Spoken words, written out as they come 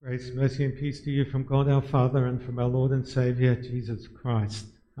Grace, mercy, and peace to you from God our Father and from our Lord and Saviour, Jesus Christ.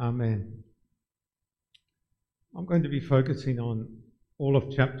 Amen. I'm going to be focusing on all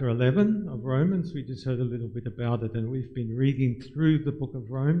of chapter 11 of Romans. We just heard a little bit about it, and we've been reading through the book of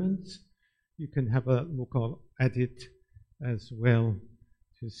Romans. You can have a look at it as well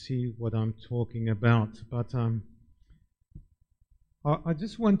to see what I'm talking about. But I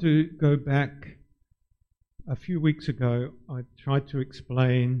just want to go back. A few weeks ago, I tried to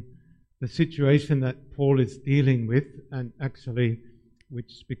explain the situation that Paul is dealing with, and actually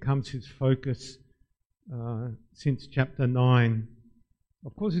which becomes his focus since chapter 9.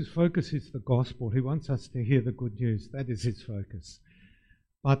 Of course, his focus is the gospel. He wants us to hear the good news. That is his focus.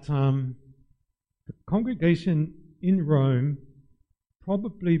 But the congregation in Rome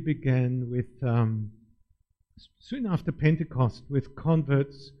probably began with, soon after Pentecost, with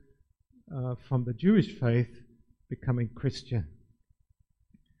converts from the Jewish faith becoming Christian.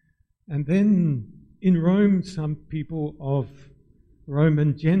 And then in Rome, some people of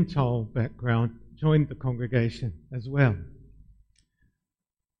Roman Gentile background joined the congregation as well.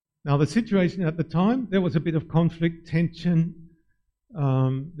 Now, the situation at the time, there was a bit of conflict, tension.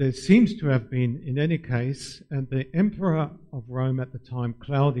 There seems to have been, in any case, and the emperor of Rome at the time,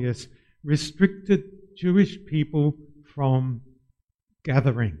 Claudius, restricted Jewish people from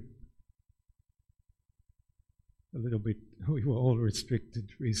gathering. A little bit, we were all restricted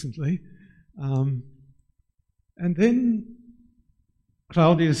recently. And then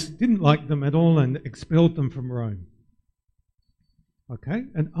Claudius didn't like them at all and expelled them from Rome. Okay?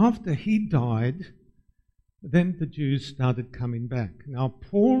 And after he died, then the Jews started coming back. Now,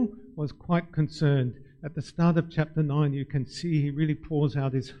 Paul was quite concerned. At the start of chapter 9, you can see he really pours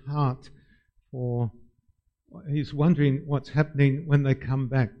out his heart for. He's wondering what's happening when they come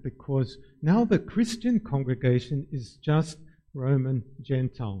back, because now the Christian congregation is just Roman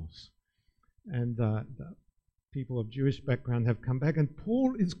Gentiles. And the people of Jewish background have come back. And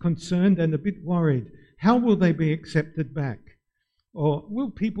Paul is concerned and a bit worried. How will they be accepted back? Or will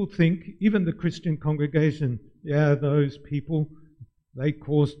people think, even the Christian congregation, yeah, those people, they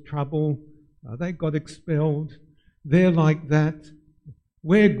caused trouble, they got expelled, they're like that,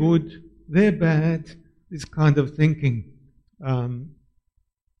 we're good, they're bad. This kind of thinking. Paul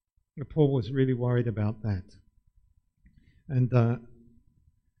was really worried about that. And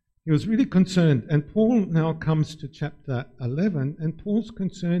he was really concerned. And Paul now comes to chapter 11, and Paul's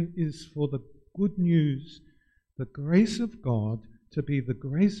concern is for the good news, the grace of God, to be the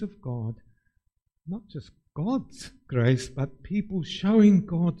grace of God, not just God's grace, but people showing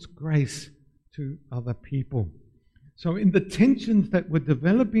God's grace to other people. So in the tensions that were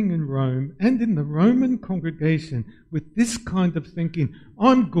developing in Rome and in the Roman congregation with this kind of thinking,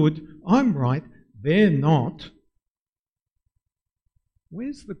 I'm good, I'm right, they're not.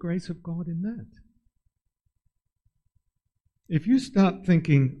 Where's the grace of God in that? If you start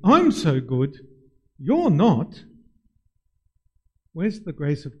thinking, I'm so good, you're not, where's the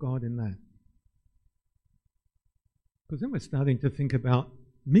grace of God in that? Because then we're starting to think about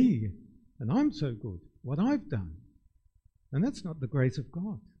me, and I'm so good, what I've done. And that's not the grace of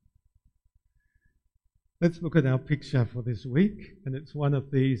God. Let's look at our picture for this week. And it's one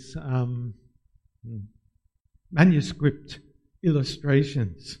of these manuscript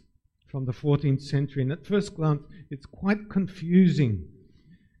illustrations from the 14th century. And at first glance, it's quite confusing.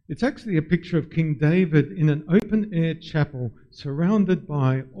 It's actually a picture of King David in an open-air chapel surrounded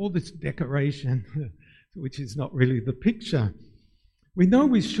by all this decoration, which is not really the picture. We know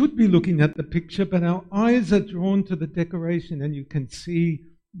we should be looking at the picture, but our eyes are drawn to the decoration, and you can see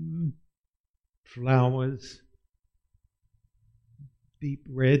flowers, deep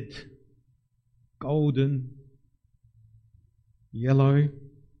red, golden, yellow.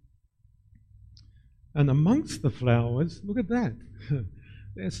 And amongst the flowers, look at that,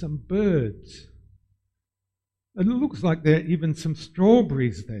 there's some birds. It looks like there are even some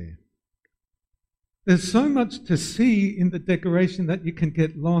strawberries there. There's so much to see in the decoration that you can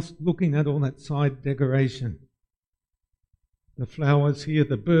get lost looking at all that side decoration. The flowers here,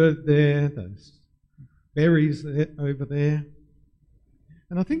 the bird there, those berries there, over there.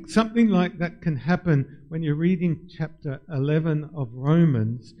 And I think something like that can happen when you're reading chapter 11 of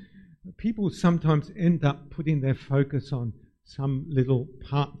Romans. People sometimes end up putting their focus on some little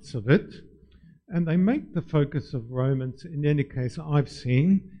parts of it, and they make the focus of Romans, in any case I've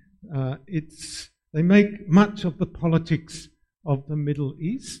seen, they make much of the politics of the Middle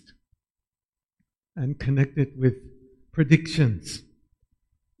East and connect it with predictions.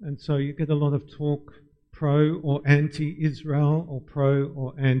 And so you get a lot of talk pro or anti-Israel or pro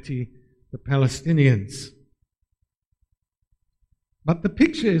or anti the Palestinians. But the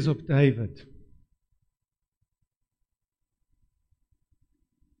picture is of David.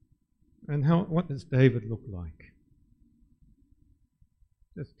 And what does David look like?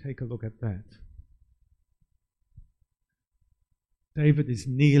 Just take a look at that. David is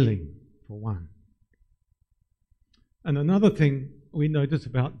kneeling, for one. And another thing we notice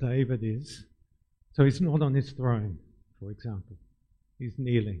about David is, so he's not on his throne, for example. He's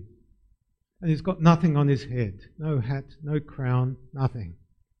kneeling. And he's got nothing on his head. No hat, no crown, nothing.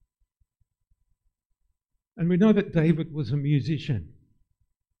 And we know that David was a musician.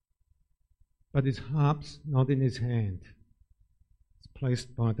 But his harp's not in his hand. It's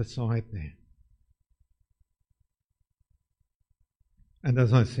placed by the side there. And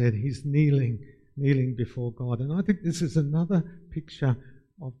as I said, he's kneeling before God. And I think this is another picture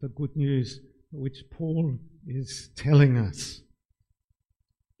of the good news which Paul is telling us.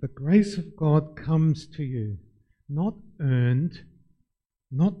 The grace of God comes to you, not earned,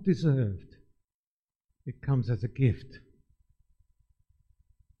 not deserved. It comes as a gift.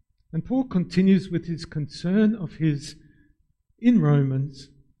 And Paul continues with his concern of his, in Romans,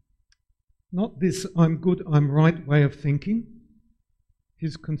 not this I'm good, I'm right way of thinking.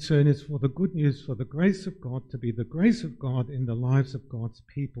 His concern is for the good news, for the grace of God to be the grace of God in the lives of God's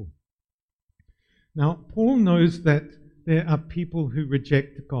people. Now, Paul knows that there are people who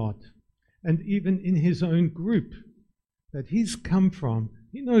reject God. And even in his own group that he's come from,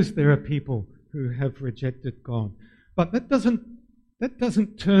 he knows there are people who have rejected God. But that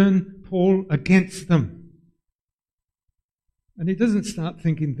doesn't turn Paul against them. And he doesn't start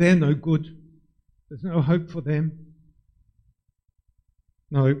thinking they're no good. There's no hope for them.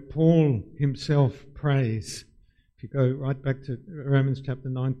 No, Paul himself prays. If you go right back to Romans chapter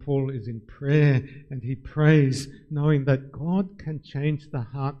 9, Paul is in prayer and he prays knowing that God can change the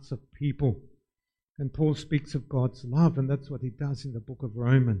hearts of people. And Paul speaks of God's love, and that's what he does in the book of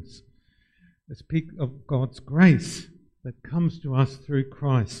Romans. They speak of God's grace that comes to us through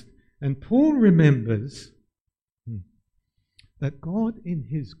Christ. And Paul remembers that God in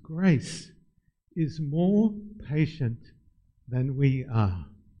his grace is more patient than we are.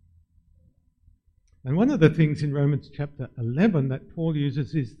 And one of the things in Romans chapter 11 that Paul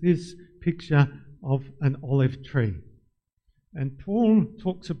uses is this picture of an olive tree. And Paul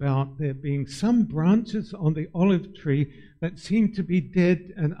talks about there being some branches on the olive tree that seem to be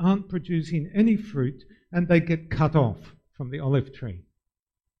dead and aren't producing any fruit, and they get cut off from the olive tree.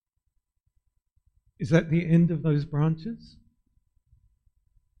 Is that the end of those branches?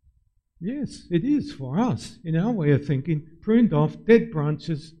 Yes, it is for us, in our way of thinking. Pruned off, dead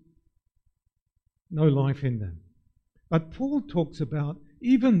branches, no life in them. But Paul talks about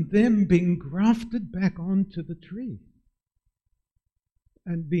even them being grafted back onto the tree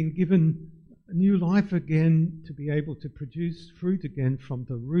and being given new life again to be able to produce fruit again from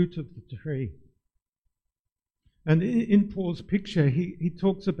the root of the tree. And in Paul's picture, he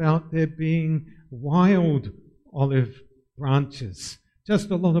talks about there being wild olive branches,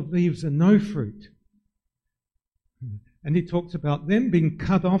 just a lot of leaves and no fruit. And he talks about them being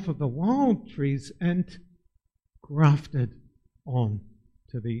cut off of the wild trees and grafted on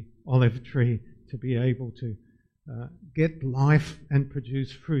to the olive tree to be able to get life and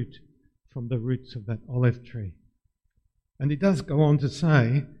produce fruit from the roots of that olive tree. And he does go on to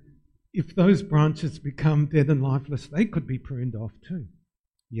say, if those branches become dead and lifeless, they could be pruned off too,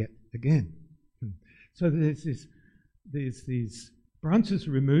 yet again. So there's these branches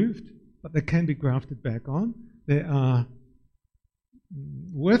removed, but they can be grafted back on. There are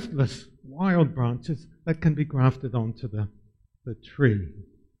worthless wild branches that can be grafted onto the tree.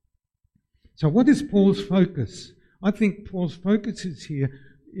 So what is Paul's focus? I think Paul's focus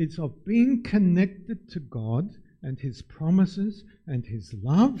is of being connected to God and his promises and his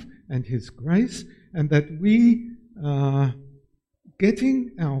love and his grace, and that we are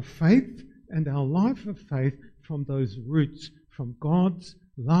getting our faith and our life of faith from those roots, from God's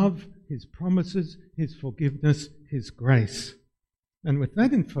love, his promises, his forgiveness, his grace. And with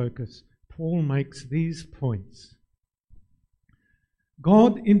that in focus, Paul makes these points.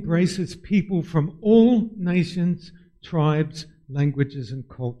 God embraces people from all nations, tribes, languages, and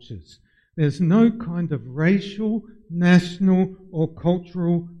cultures. There's no kind of racial, national, or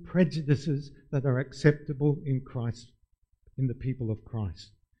cultural prejudices that are acceptable in Christ, in the people of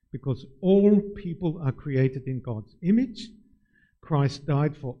Christ. Because all people are created in God's image. Christ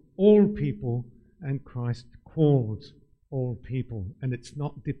died for all people, and Christ calls all people. And it's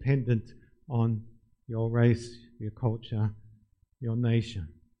not dependent on your race, your culture, your nation.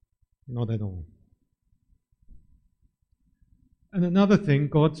 Not at all. And another thing,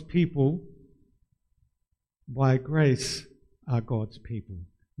 God's people, by grace, are God's people,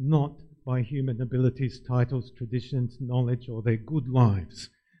 not by human abilities, titles, traditions, knowledge, or their good lives.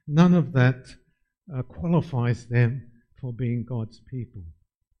 None of that qualifies them for being God's people.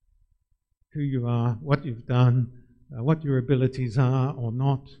 Who you are, what you've done, what your abilities are or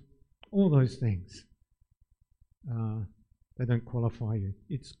not, all those things, they don't qualify you.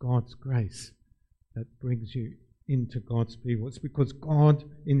 It's God's grace that brings you into God's people. It's because God,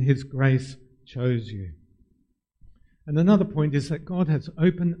 in His grace, chose you. And another point is that God has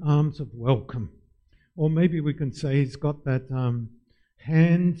open arms of welcome. Or maybe we can say He's got that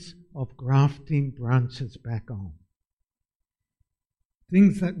hands of grafting branches back on.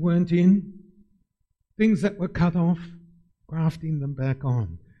 Things that weren't in, things that were cut off, grafting them back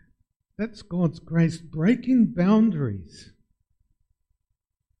on. That's God's grace breaking boundaries.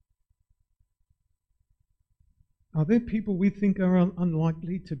 Are there people we think are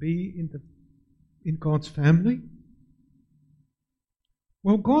unlikely to be in God's family?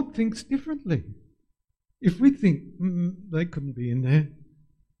 Well, God thinks differently. If we think they couldn't be in there,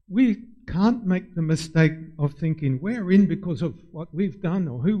 we can't make the mistake of thinking we're in because of what we've done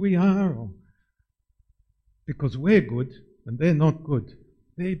or who we are, or because we're good and they're not good.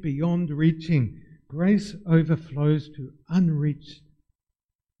 They're beyond reaching. Grace overflows to unreached,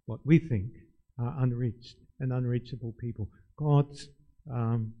 what we think are unreached and unreachable people. God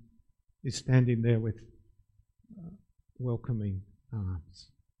is standing there with welcoming arms.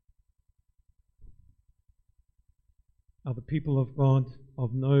 Are the people of God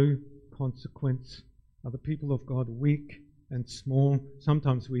of no consequence? Are the people of God weak and small?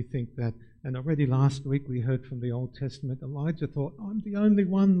 Sometimes we think that. And already last week we heard from the Old Testament, Elijah thought, I'm the only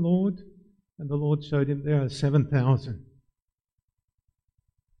one, Lord. And the Lord showed him there are 7,000.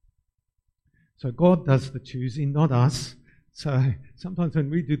 So God does the choosing, not us. So sometimes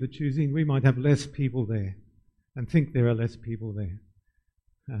when we do the choosing, we might have less people there and think there are less people there.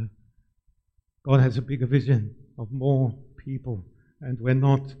 God has a bigger vision of more people, and we're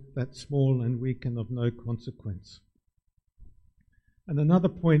not that small and weak and of no consequence. And another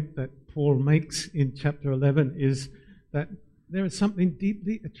point that Paul makes in chapter 11 is that there is something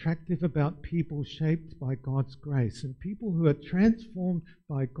deeply attractive about people shaped by God's grace, and people who are transformed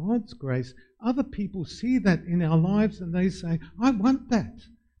by God's grace. Other people see that in our lives and they say, I want that,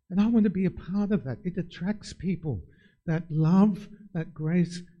 and I want to be a part of that. It attracts people. That love, that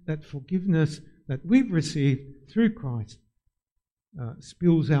grace, that forgiveness that we've received through Christ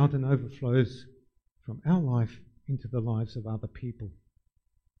spills out and overflows from our life into the lives of other people.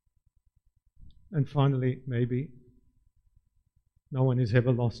 And finally, maybe no one is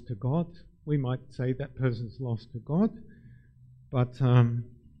ever lost to God. We might say that person's lost to God, but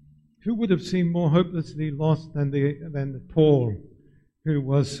who would have seemed more hopelessly lost than Paul, who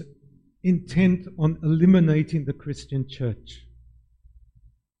was intent on eliminating the Christian church?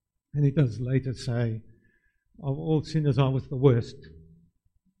 And he does later say, of all sinners I was the worst.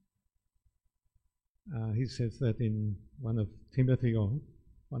 He says that in one of Timothy or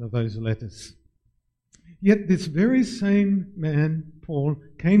one of those letters. Yet this very same man, Paul,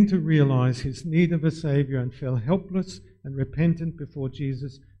 came to realize his need of a Saviour and fell helpless and repentant before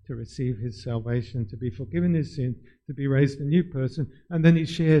Jesus to receive his salvation, to be forgiven his sin, to be raised a new person. And then he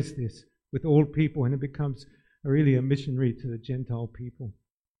shares this with all people, and it becomes really a missionary to the Gentile people.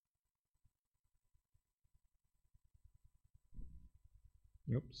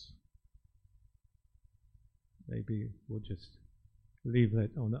 Oops. Maybe we'll just leave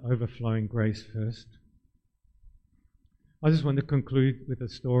that on the overflowing grace first. I just want to conclude with a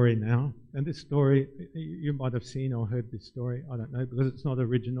story now. And this story, you might have seen or heard this story, I don't know, because it's not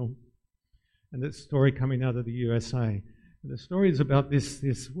original. And it's a story coming out of the USA. And the story is about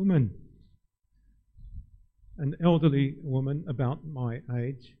this woman, an elderly woman about my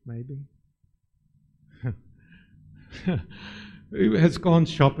age, maybe, who has gone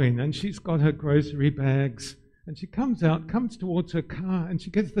shopping, and she's got her grocery bags, and she comes towards her car, and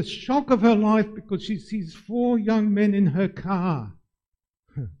she gets the shock of her life because she sees 4 young men in her car.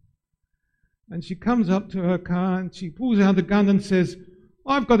 And she comes up to her car and she pulls out a gun and says,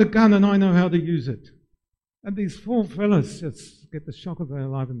 I've got a gun and I know how to use it. And these 4 fellas just get the shock of their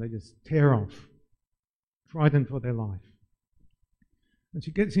life and they just tear off, frightened for their life. And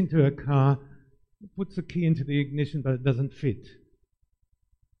she gets into her car, puts the key into the ignition, but it doesn't fit.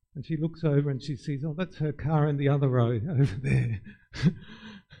 And she looks over and she sees, oh, that's her car in the other row over there.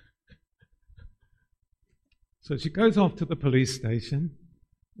 So she goes off to the police station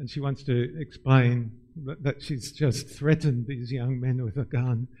and she wants to explain that she's just threatened these young men with a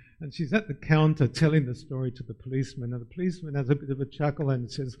gun And she's at the counter telling the story to the policeman, and the policeman has a bit of a chuckle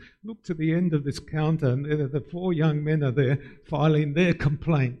and says, look to the end of this counter, and the 4 young men are there filing their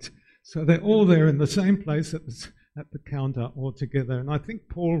complaint. So they're all there in the same place at the counter all together. And I think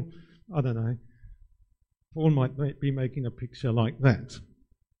Paul might be making a picture like that.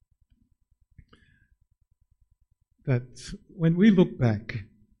 That when we look back,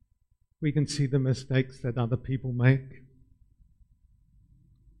 we can see the mistakes that other people make.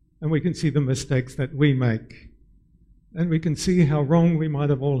 And we can see the mistakes that we make. And we can see how wrong we might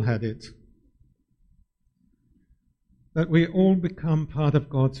have all had it. That we all become part of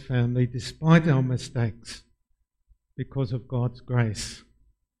God's family despite our mistakes because of God's grace.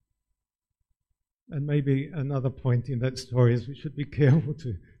 And maybe another point in that story is we should be careful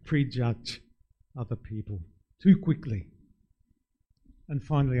to prejudge other people too quickly. And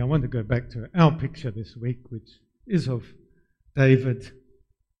finally, I want to go back to our picture this week, which is of David.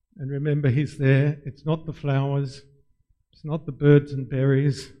 And remember, he's there. It's not the flowers. It's not the birds and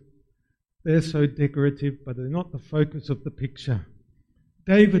berries. They're so decorative, but they're not the focus of the picture.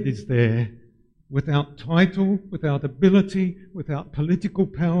 David is there without title, without ability, without political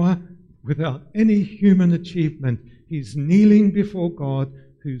power, without any human achievement. He's kneeling before God,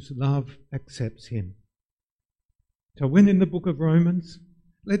 whose love accepts him. So when in the book of Romans,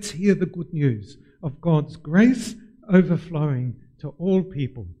 let's hear the good news of God's grace overflowing to all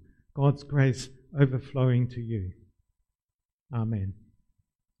people, God's grace overflowing to you. Amen.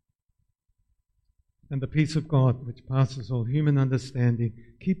 And the peace of God, which passes all human understanding,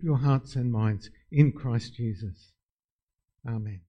 keep your hearts and minds in Christ Jesus. Amen.